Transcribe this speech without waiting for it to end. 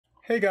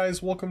Hey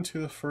guys, welcome to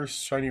the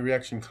first Shiny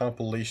reaction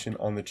compilation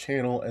on the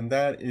channel, and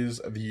that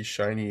is the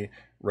Shiny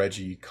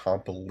Regi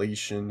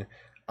compilation.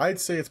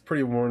 I'd say it's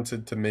pretty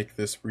warranted to make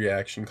this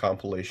reaction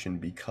compilation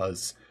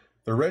because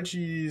the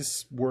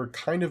Regis were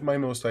kind of my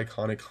most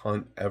iconic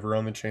hunt ever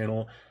on the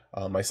channel.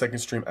 My second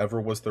stream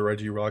ever was the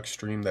Regirock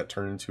stream that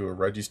turned into a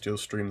Registeel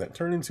stream that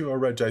turned into a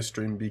Regi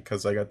stream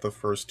because I got the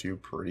first two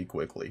pretty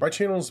quickly. My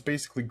channel has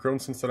basically grown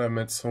since then. I've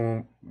met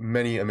so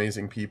many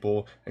amazing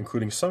people,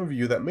 including some of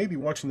you that may be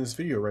watching this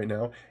video right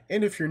now.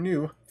 And if you're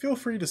new, feel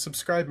free to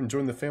subscribe and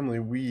join the family.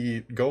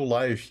 We go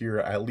live here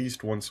at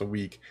least once a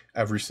week,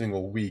 every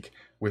single week,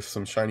 with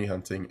some shiny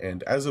hunting.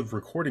 And as of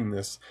recording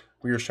this,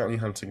 we are shiny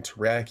hunting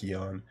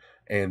Terrakion.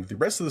 And the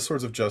rest of the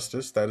Swords of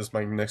Justice, that is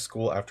my next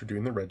goal after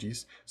doing the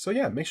Regis. So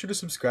yeah, make sure to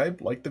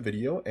subscribe, like the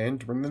video,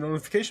 and ring the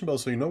notification bell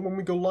so you know when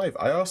we go live.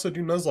 I also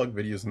do Nuzlocke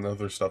videos and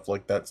other stuff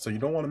like that, so you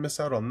don't want to miss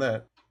out on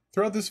that.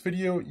 Throughout this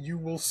video, you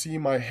will see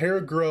my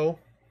hair grow.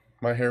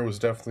 My hair was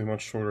definitely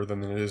much shorter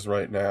than it is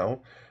right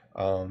now.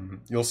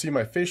 You'll see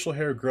my facial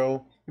hair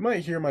grow. You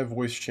might hear my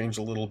voice change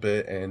a little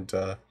bit, and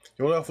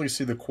you'll definitely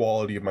see the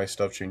quality of my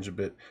stuff change a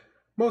bit.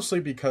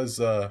 Mostly because,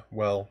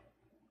 well,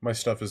 my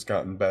stuff has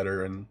gotten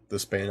better in the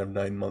span of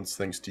 9 months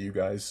thanks to you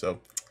guys, so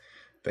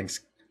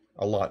thanks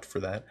a lot for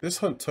that. This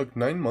hunt took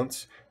 9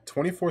 months,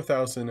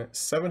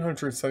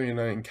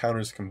 24,779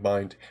 encounters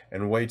combined,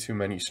 and way too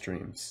many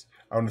streams.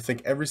 I want to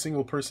thank every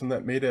single person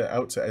that made it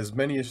out to as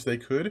many as they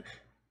could.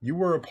 You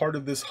were a part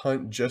of this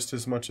hunt just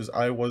as much as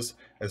I was,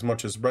 as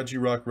much as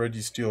Regirock,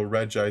 Registeel,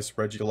 Regis,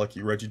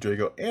 Regilucky,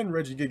 Regidrago, and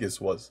Regigigas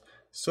was.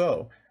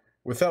 So,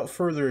 without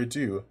further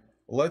ado,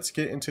 let's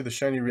get into the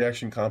Shiny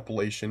Reaction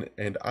compilation,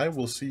 and I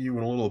will see you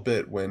in a little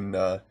bit when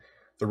the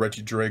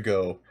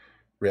Regidrago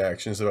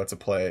reaction is about to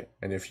play.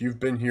 And if you've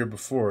been here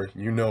before,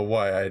 you know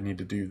why I need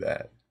to do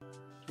that.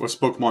 What's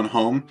Pokemon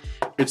Home?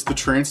 It's the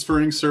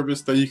transferring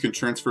service that you can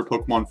transfer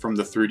Pokemon from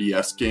the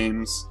 3DS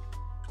games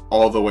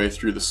all the way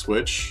through the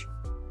Switch.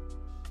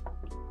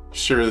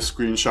 Share the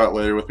screenshot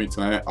later with me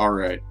tonight.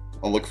 Alright,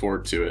 I'll look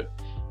forward to it.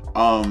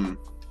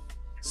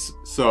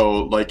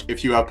 So, like,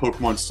 if you have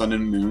Pokemon Sun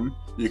and Moon,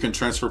 you can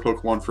transfer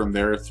Pokemon from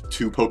there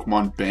to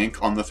Pokemon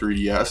Bank on the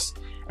 3DS,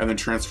 and then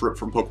transfer it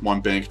from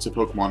Pokemon Bank to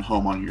Pokemon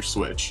Home on your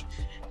Switch.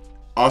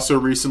 Also,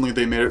 recently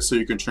they made it so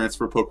you can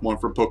transfer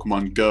Pokemon from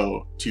Pokemon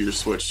Go to your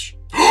Switch.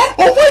 Oh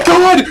my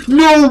god!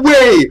 No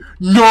way!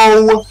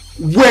 No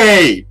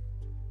way!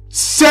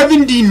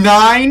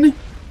 79?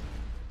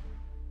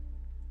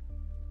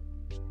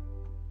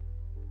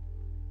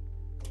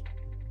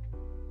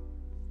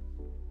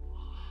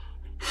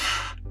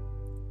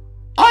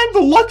 I'm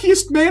the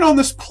luckiest man on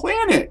this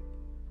planet!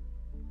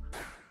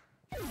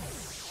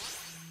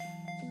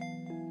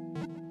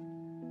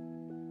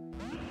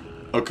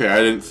 Okay,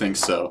 I didn't think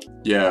so.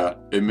 Yeah,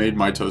 it made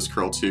my toes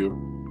curl too.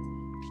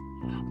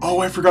 Oh,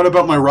 I forgot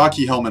about my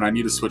Rocky helmet. I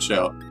need to switch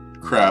out.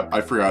 Crap,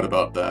 I forgot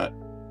about that.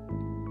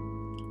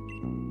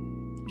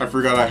 I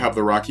forgot I have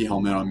the Rocky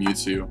helmet on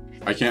Mewtwo.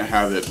 I can't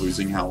have it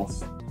losing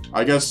health.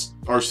 I guess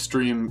our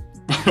stream,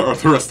 or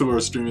the rest of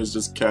our stream is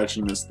just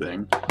catching this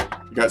thing.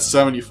 We got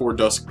 74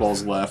 Dusk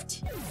Balls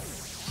left.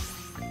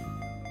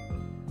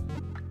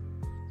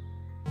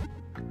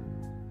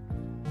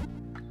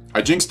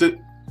 I jinxed it.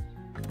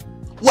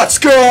 Let's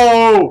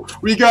go!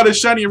 We got a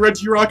shiny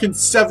Regirock and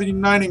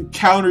 79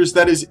 encounters.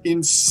 That is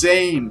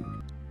insane.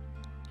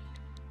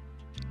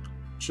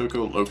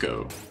 Choco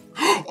Loco.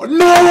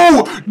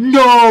 No!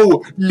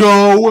 No!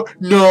 No!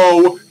 No!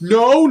 No!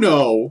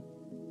 No!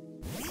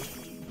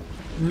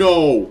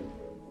 No!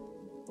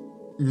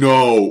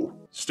 No!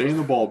 Stay in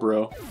the ball,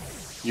 bro.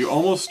 You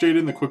almost stayed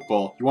in the quick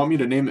ball. You want me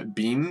to name it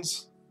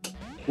Beans?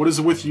 What is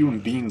it with you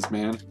and beans,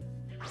 man?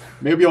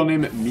 Maybe I'll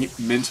name it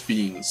Mint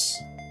Beans.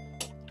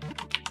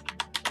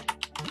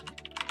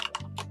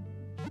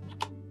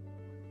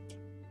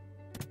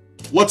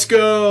 Let's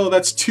go!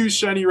 That's 2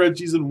 shiny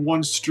Regis in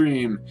one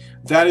stream.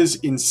 That is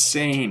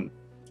insane.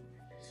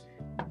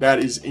 That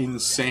is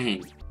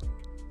insane.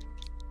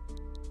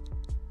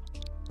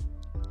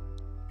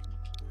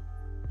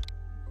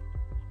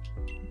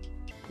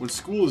 When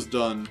school is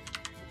done,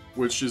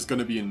 which is going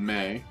to be in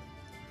May,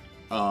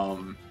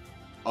 I'll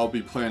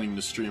be planning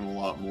to stream a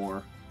lot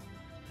more.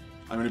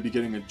 I'm going to be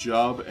getting a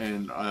job,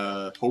 and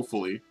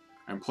hopefully,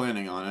 I'm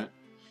planning on it,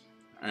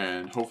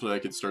 and hopefully I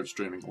can start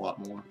streaming a lot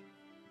more,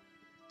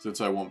 since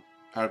I won't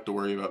have to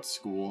worry about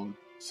school and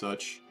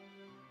such.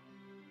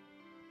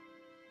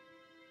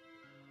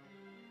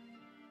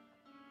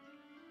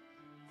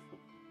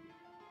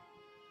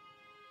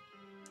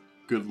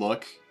 Good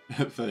luck.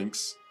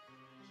 Thanks.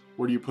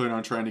 What are you planning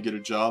on trying to get a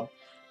job?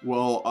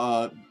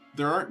 Well,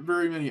 there aren't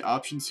very many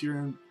options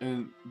here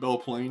in Belle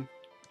Plaine.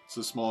 It's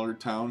a smaller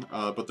town,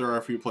 but there are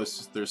a few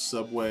places. There's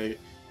Subway,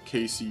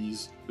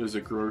 Casey's, there's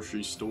a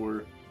grocery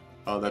store.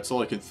 That's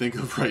all I can think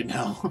of right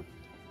now.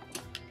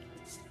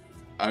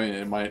 I mean,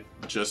 it might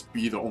just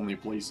be the only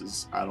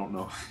places. I don't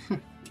know.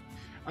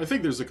 I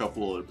think there's a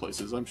couple other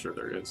places. I'm sure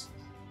there is.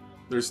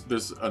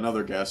 There's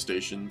another gas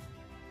station.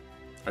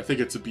 I think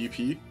it's a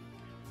BP.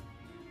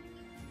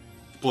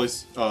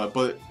 place,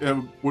 but it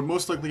would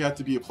most likely have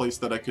to be a place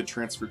that I could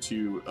transfer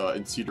to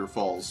in Cedar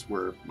Falls,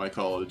 where my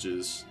college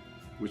is,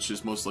 which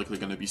is most likely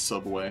going to be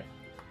Subway.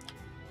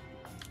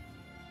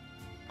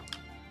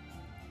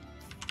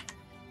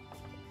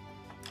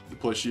 The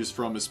place she is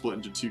from is split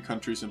into 2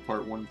 countries in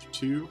part 1 to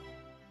 2.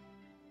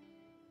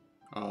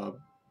 But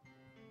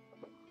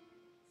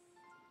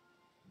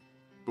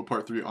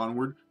part 3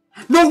 onward.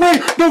 No way!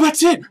 No,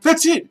 that's it!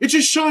 That's it! It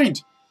just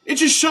shined! It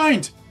just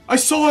shined! I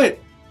saw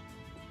it!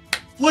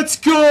 Let's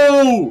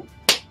go!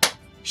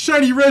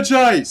 Shiny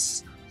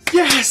Regis!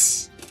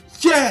 Yes!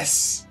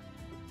 Yes!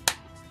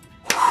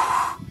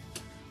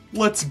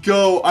 Let's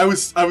go! I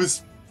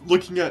was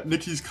looking at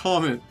Nikki's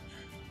comment.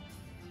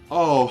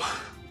 Oh.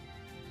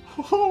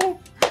 Oh,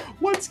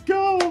 let's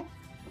go!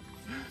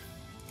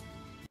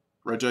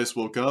 Regis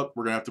woke up.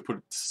 We're gonna have to put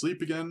it to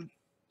sleep again.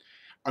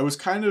 I was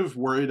kind of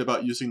worried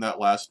about using that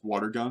last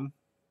water gun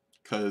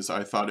because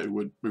I thought it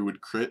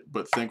would crit,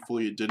 but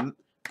thankfully it didn't.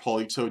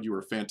 Polytoad, you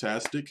were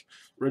fantastic.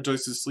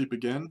 Regis is asleep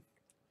again.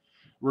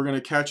 We're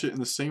gonna catch it in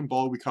the same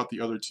ball we caught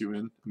the other 2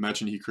 in.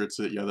 Imagine he crits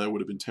it. Yeah, that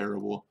would have been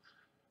terrible.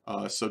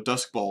 So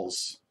Dusk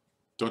Balls,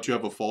 don't you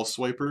have a false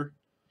swiper?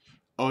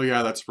 Oh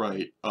yeah, that's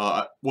right.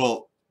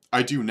 Well,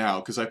 I do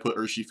now because I put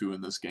Urshifu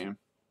in this game.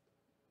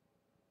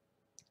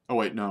 Oh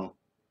wait, no.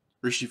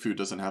 Urshifu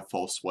doesn't have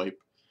false swipe.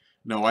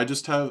 No, I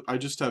just have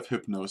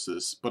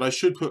Hypnosis, but I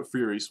should put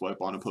Fury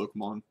Swipe on a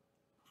Pokemon.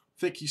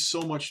 Thank you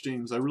so much,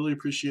 James. I really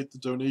appreciate the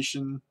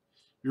donation.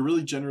 You're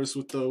really generous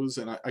with those,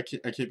 and I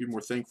can't be more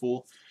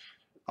thankful.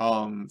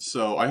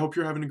 So I hope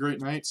you're having a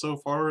great night so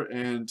far,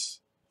 and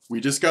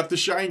we just got the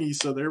shiny,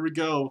 so there we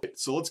go.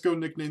 So let's go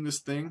nickname this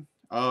thing.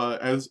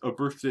 As a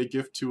birthday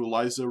gift to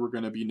Eliza, we're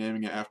going to be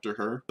naming it after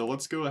her. So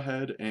let's go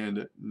ahead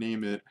and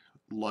name it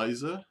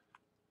Liza,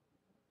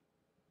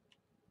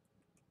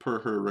 per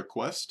her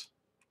request.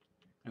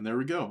 And there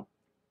we go.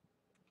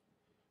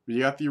 We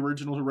got the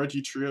original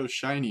Regi Trio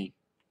shiny.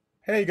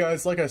 Hey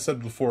guys, like I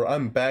said before,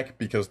 I'm back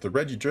because the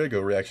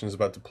Regidrago reaction is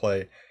about to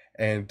play,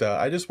 and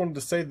I just wanted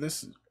to say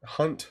this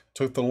hunt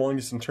took the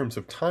longest in terms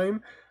of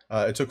time.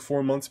 It took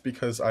 4 months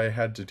because I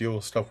had to deal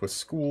with stuff with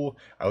school.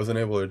 I wasn't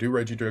able to do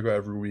Regidrago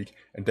every week,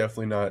 and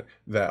definitely not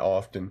that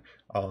often.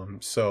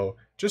 So,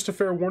 just a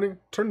fair warning,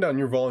 turn down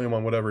your volume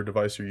on whatever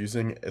device you're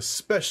using,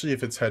 especially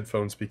if it's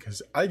headphones,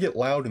 because I get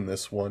loud in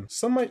this one.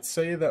 Some might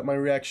say that my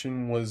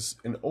reaction was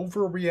an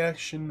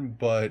overreaction,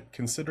 but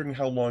considering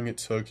how long it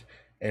took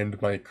and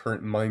my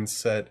current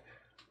mindset,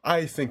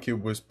 I think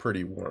it was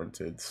pretty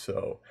warranted.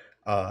 So,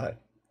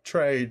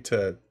 try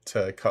to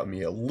cut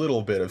me a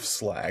little bit of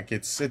slack.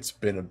 It's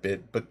been a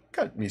bit, but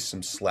cut me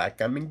some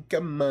slack. I mean,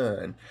 come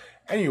on.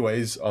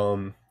 Anyways,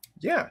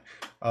 yeah.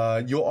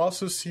 You'll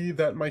also see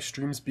that my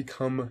streams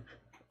become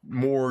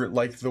more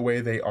like the way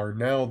they are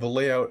now. The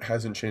layout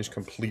hasn't changed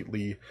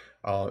completely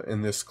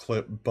in this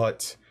clip,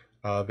 but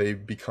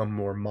they've become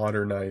more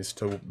modernized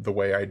to the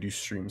way I do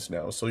streams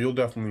now. So you'll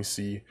definitely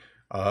see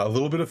a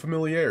little bit of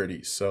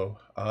familiarity. So,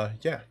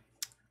 yeah.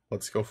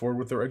 Let's go forward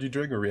with the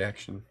Regidrago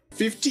reaction.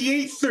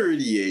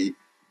 5838.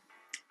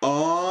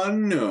 Oh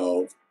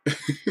no.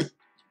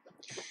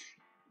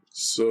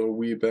 So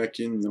we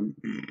back in the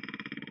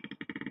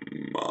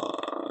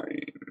mine.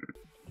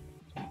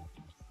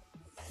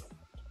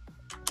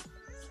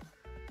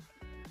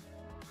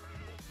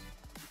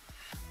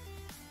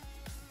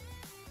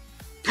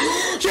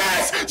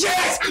 Yes!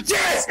 Yes!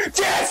 Yes!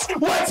 Yes!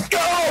 Let's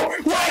go!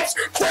 Let's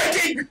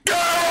freaking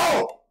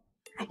go!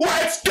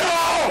 Let's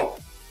go!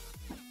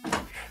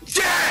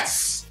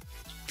 Yes!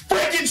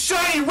 Freaking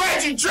shiny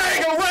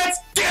Regidrago, let's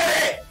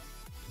get it!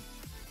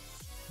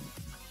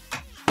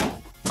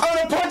 I'm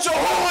gonna punch a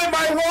hole in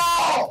my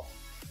wall!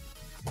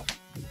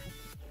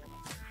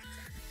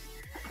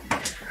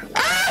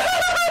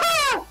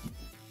 Ah!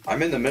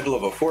 I'm in the middle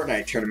of a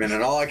Fortnite tournament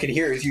and all I can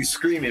hear is you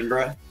screaming,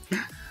 bruh.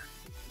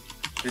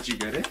 Did you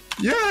get it?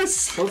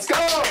 Yes! Let's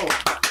go!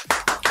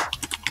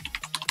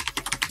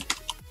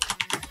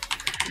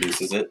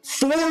 This is it.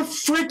 4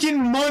 freaking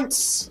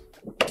months!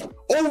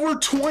 Over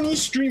 20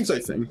 streams, I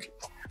think,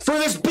 for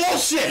this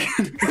bullshit!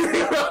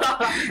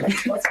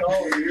 Let's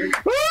go, dude.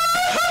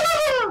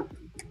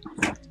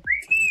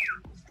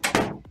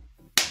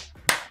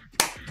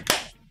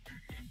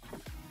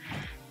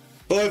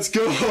 Let's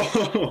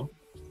go!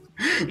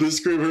 The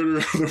scream herder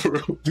of the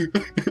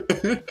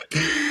world.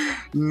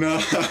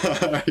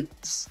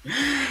 Nice!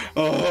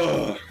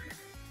 Oh,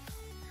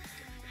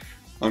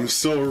 I'm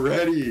so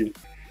ready.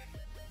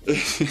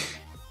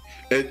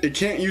 It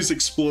can't use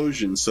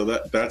explosion, so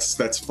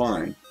that's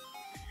fine.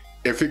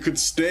 If it could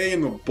stay in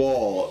the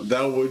ball,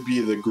 that would be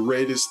the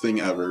greatest thing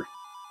ever.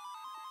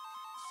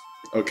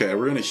 Okay,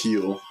 we're gonna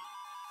heal.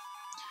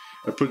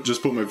 I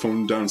just put my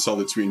phone down, saw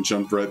the tweet, and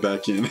jumped right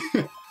back in.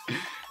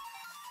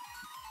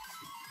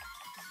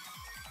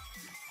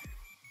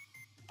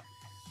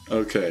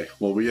 Okay,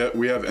 well we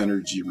have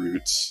energy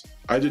roots.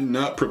 I did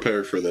not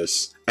prepare for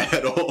this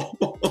at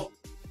all.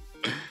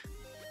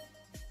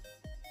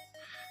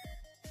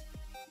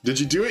 Did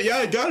you do it? Yeah,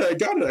 I got it.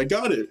 I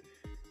got it.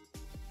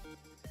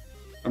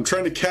 I'm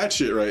trying to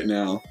catch it right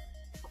now.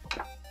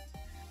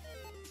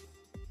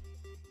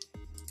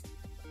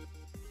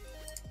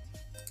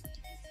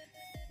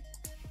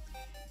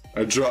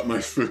 I dropped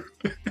my food.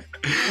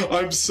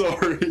 I'm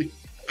sorry.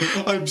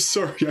 I'm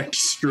sorry I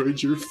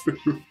destroyed your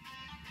food.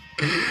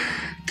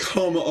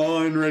 Come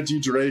on,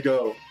 Reggie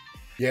Drago.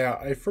 Yeah,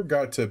 I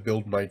forgot to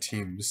build my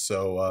team,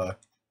 so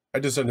I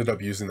just ended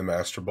up using the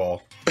Master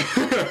Ball.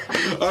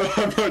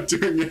 I'm not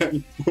doing it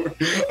anymore.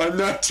 I'm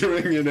not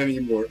doing it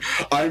anymore.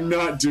 I'm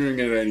not doing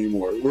it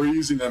anymore. We're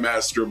using the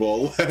Master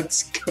Ball.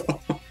 Let's go.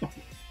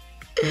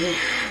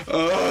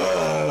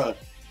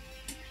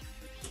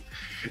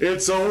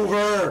 It's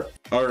over.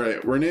 All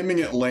right, we're naming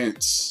it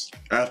Lance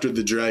after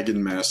the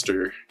Dragon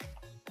Master,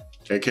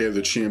 aka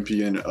the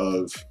champion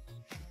of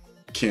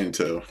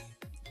Kanto.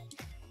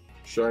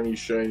 Shiny,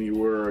 shiny,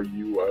 where are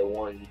you? I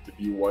want you to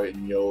be white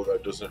and yellow.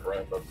 That doesn't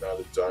rhyme. I'm not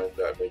a dime.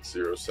 That makes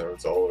 0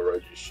 sense. All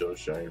already show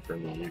shiny for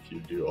me. If you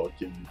do, I'll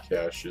give you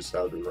cash. Is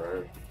how to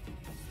rhyme.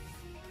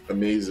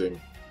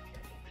 Amazing.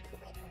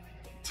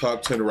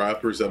 Top 10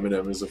 rappers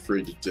Eminem is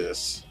afraid to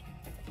diss.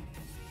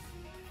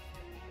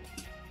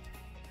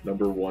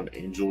 Number 1,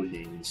 Angel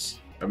Yings.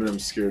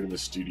 Eminem's scared in the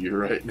studio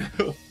right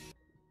now.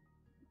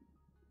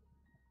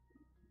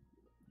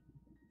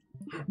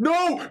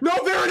 No! No,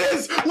 there it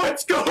is!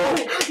 Let's go!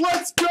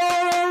 Let's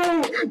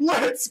go!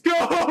 Let's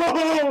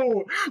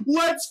go!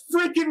 Let's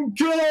freaking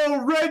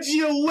go!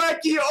 Reggie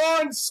Alecki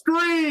on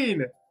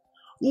screen!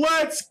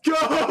 Let's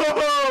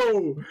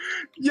go!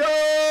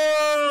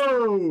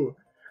 Yo!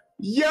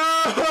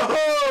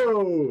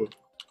 Yo!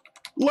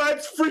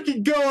 Let's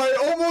freaking go! I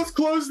almost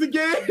closed the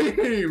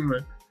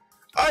game!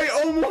 I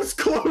almost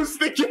closed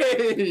the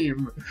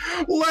game!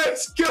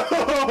 Let's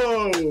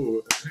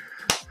go!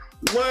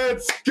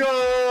 Let's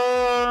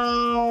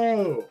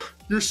go!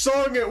 Your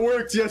song, it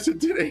worked. Yes, it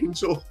did,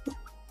 Angel.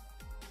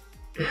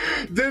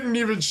 Didn't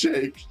even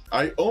shake.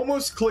 I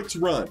almost clicked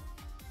run.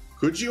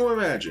 Could you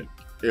imagine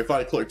if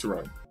I clicked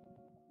run?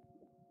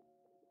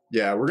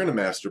 Yeah, we're gonna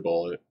Master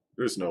Ball it.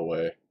 There's no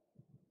way.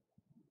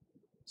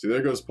 See,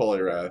 there goes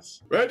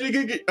Polyrath. Reggie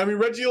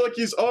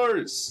Alecki's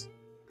ours!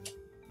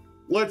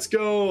 Let's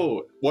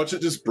go! Watch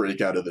it just break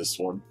out of this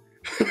one.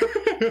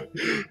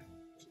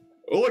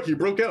 Oh, look, he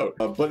broke out.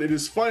 But it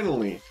is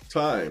finally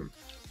time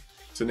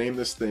to name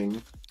this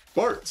thing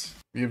Bart.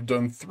 We have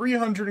done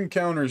 300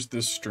 encounters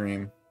this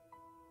stream.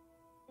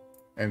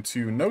 And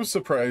to no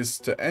surprise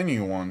to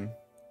anyone,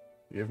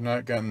 we have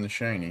not gotten the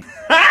shiny.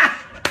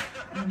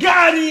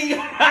 Got him!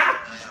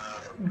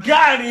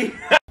 Got him!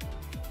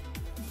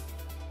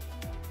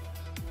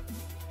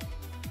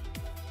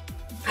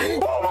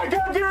 Oh my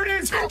god, there it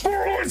is!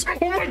 There it is!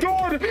 Oh my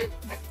god!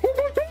 Oh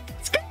my god!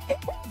 Let's go!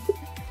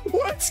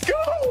 Let's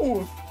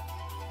go!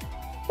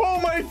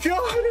 Oh my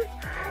god!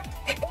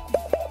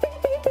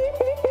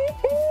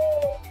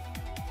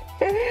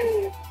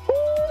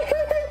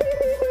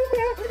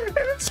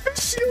 It's the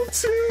shield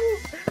too!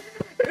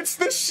 It's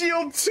the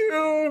shield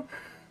too!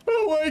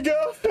 Oh my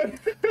god!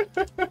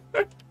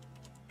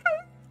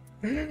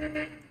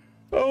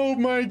 Oh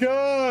my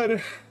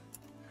god!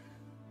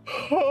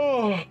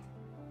 Oh!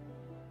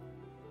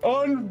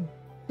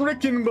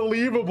 Unfreaking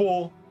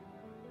believable!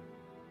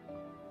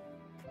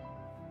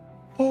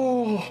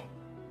 Oh!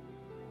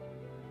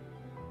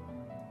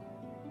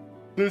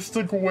 This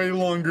took way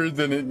longer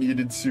than it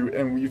needed to,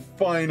 and we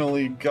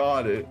finally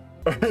got it.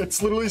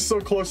 It's literally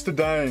so close to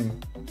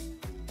dying.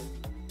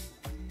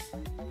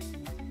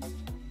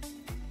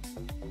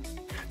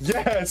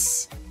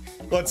 Yes!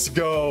 Let's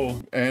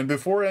go. And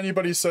before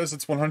anybody says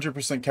it's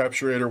 100%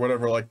 capture rate or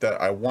whatever like that,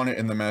 I want it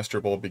in the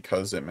Master Ball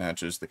because it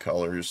matches the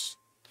colors.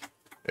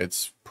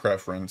 It's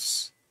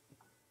preference.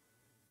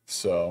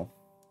 So,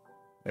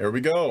 there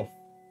we go.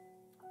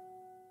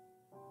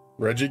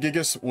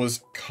 Regigigas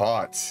was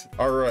caught.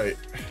 Alright,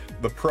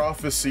 the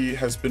prophecy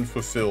has been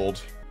fulfilled.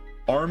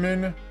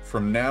 Armin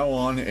from now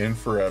on and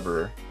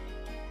forever.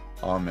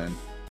 Amen.